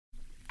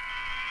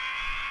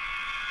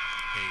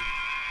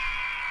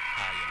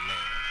higher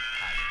land,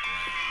 higher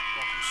ground.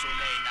 Quand le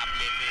soleil n'a pas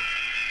levé,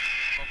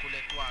 quand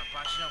l'étoile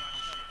pas jamais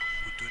couché.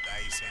 Pour tout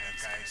haïtien dans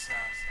Kaïsa,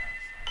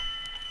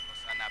 Quand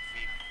ça n'a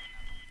vivre.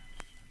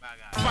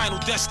 Final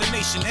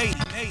destination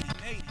Haiti.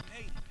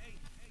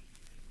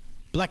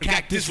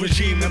 Blackkaktus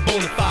regime and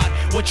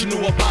Bonafide. What you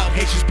know about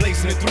Haitians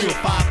blazing in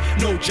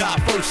 305? No job,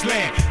 first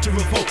land to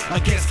revolt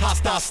against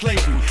hostile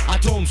slavery. Our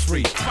domes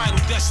free. Final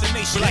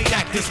destination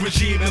Blackkaktus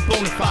regime and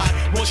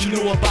Bonafide. What you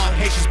know about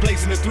Haitians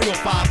blazing in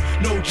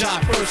 305? No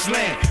job, first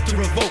land to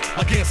revolt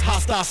against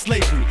hostile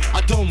slavery.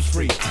 Our domes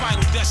free.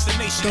 Final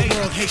destination The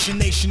world Haitian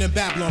nation in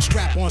Babylon.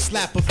 Strap on,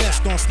 slap a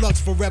vest on,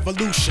 slugs for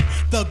revolution.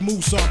 Thug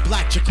moves on,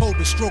 black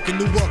Jacobin, stroking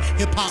New World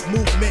hip hop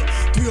movement.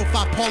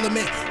 305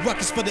 Parliament,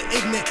 ruckus for the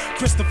ignorant.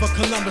 Christopher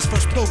Columbus,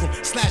 first pilgrim,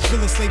 slash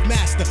villain slave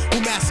master who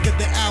massacred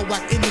the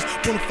Arawak Indians.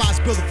 Bonafide's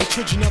building for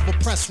children of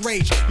oppressed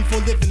rage. Before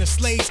living as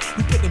slaves,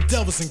 we put them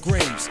devils in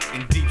graves.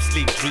 In deep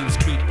sleep, dreams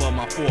creep on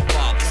my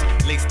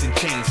forefathers. Laced in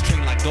chains,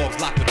 trained like dogs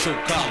locked with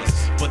choke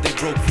collars. But they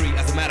broke free.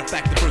 As a matter of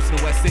fact, the first in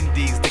the West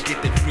Indies to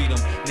get their freedom.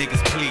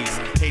 Niggas, please.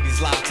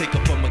 Haiti's live, take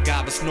up from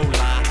MacGyver's no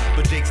lie.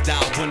 But Jake's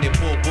dial when they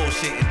pull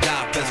bullshit and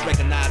die. Best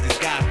recognize these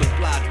guys don't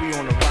fly, we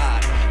on a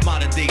ride.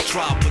 Modern day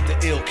tribe with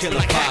the ill killer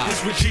vibe.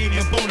 Blackkaktus regime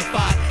and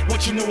Bonafide.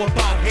 What you know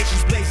about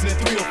Haitians blazing in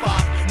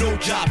 305? No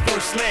job,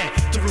 first land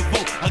to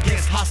revolt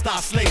against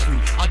hostile slavery.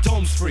 Our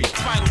domes free.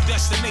 Final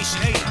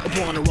destination Haiti.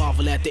 Upon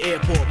arrival at the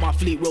airport, my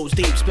fleet rolls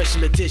deep.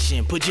 Special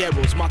edition,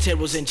 Pajeros,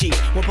 Monteros, and Jeeps.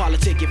 One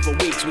politicking for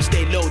weeks. We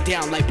stay low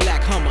down like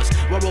black Hummers.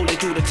 We're rolling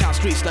through the town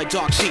streets like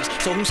dark sheets.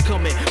 So who's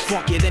coming?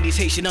 Funkier than these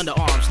Haitian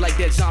underarms. Like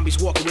dead zombies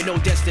walking with no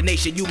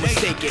destination. You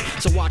mistaken.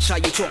 So watch how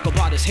you talk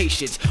about us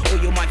Haitians. Or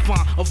you might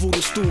find a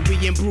voodoo stew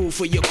being brewed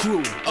for your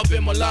crew. Up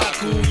in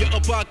Malaku, your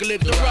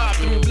apocalypse arrived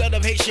through blood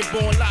of Haitian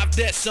born live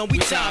death, son. We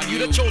time you,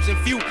 the chosen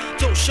few.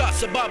 Toe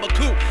shots of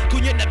Babaku.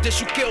 Kunyan up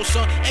this you kill,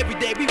 son. Every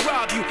day we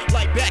rob you.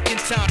 Like back in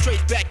time,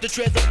 trace back the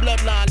treads of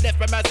bloodline. Left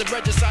by massive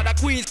regicide. Our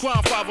queen's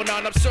crown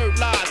 509. Absurd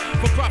lies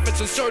for prophets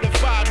and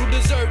certified who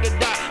deserve to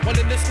die. While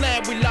in this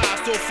land we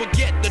lie, so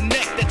forget the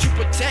neck that you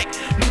protect.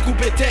 Nuku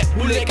betet,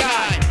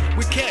 bulekai.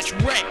 We catch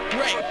wreck.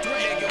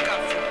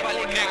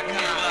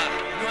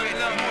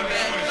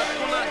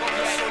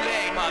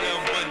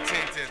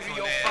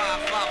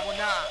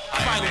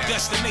 Final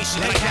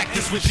destination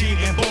Blackkaktus regime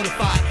and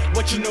Bonafide.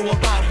 What you know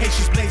about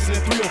Haitians blazing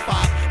in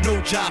 305?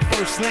 No job,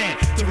 first land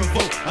to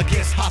revolt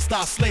against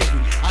hostile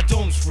slavery. Our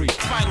domes free.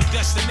 Final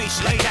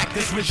destination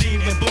Blackkaktus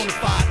regime and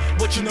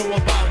Bonafide. What you know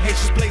about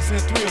Haitians blazing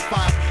in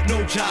 305?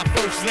 No job,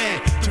 first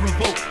land to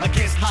revolt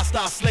against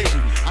hostile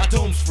slavery. Our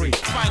domes free.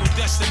 Final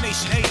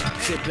destination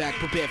Haiti. Sit back,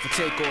 prepare for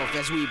takeoff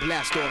as we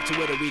blast off to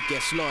where the weak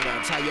get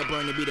slaughtered. Tie your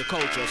burn to be the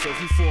culture. So if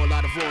you fall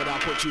out of order, I'll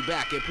put you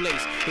back in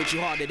place. Hit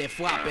you harder than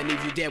flop and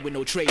leave you dead with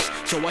no trace.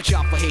 So watch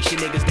out for Haitian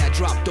niggas that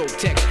drop dope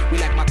text. We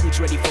like my crews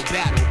ready for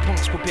battle,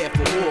 punks prepared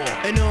for war.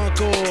 And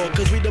encore,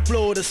 cause we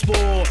deploy the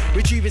spore.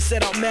 Retrieve and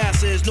set out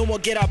masses, no more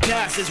get out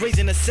passes.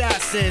 Raising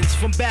assassins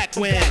from back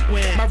when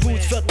my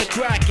roots felt the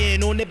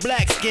cracking on their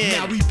black skin.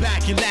 Now we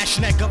back and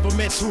lashing at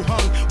governments who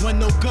hung when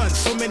no guns.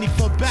 So many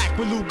for back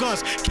with new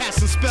guns,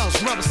 casting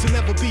spells, rubbers to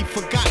never be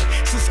forgotten.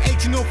 Since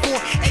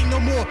 1804, ain't no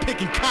more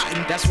picking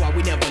cotton. That's why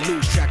we never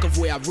lose track of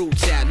where our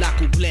roots at.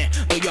 Laku blend,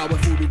 though y'all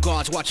with voodoo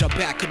guards, watch our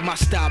back. Could my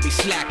style be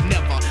slack?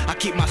 Never. I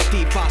keep my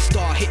Steve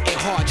 5-star hitting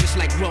hard just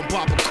like rum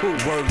barbecue.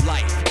 Word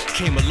life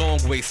came a long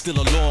way, still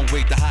a long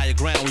way to higher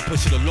ground. We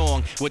push it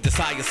along with this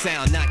higher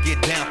sound, not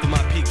get down for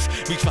my peaks.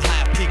 Reach for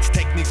higher peaks,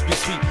 techniques be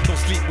sweet. Don't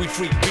sleep, we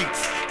free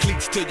beats.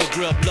 Cleats to your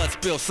grill, blood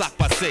spill, sock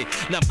passe.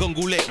 Nam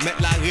gongule, met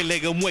la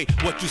relegame.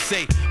 What you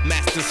say?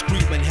 Master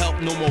screaming, help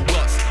no more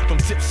rust. From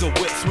tips of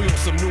whips, we on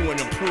some new and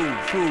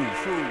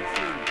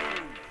improved.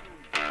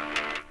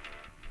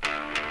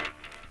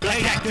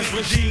 Blackkaktus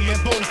regime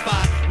and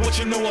Bonafide. What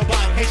you know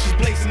about Haitians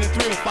blazing in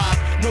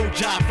 305? No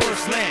job,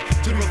 first land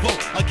to revolt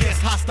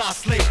against hostile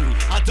slavery.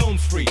 Our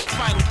domes free.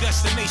 Final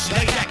destination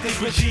Blackkaktus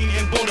regime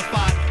and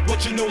Bonafide.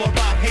 What you know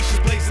about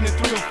Haitians blazing in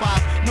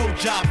 305? No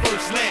job,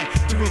 first land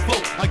to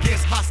revolt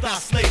against hostile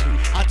slavery.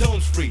 Our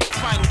domes free.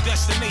 Final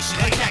destination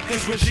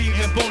Blackkaktus regime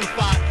and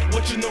Bonafide.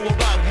 What you know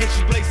about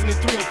Haitians blazing in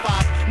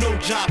 305? No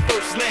job,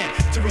 first land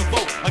to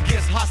revolt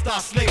against hostile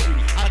slavery.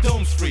 Our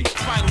domes free.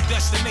 Final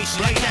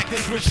destination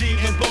Blackkaktus regime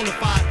and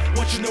Bonafide.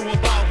 What you know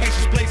about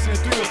Haitians blazing in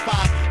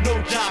 305?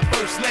 No job,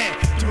 first land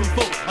to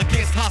revolt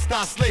against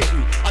hostile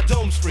slavery. Our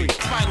domes free.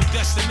 Final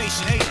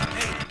destination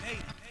Haiti.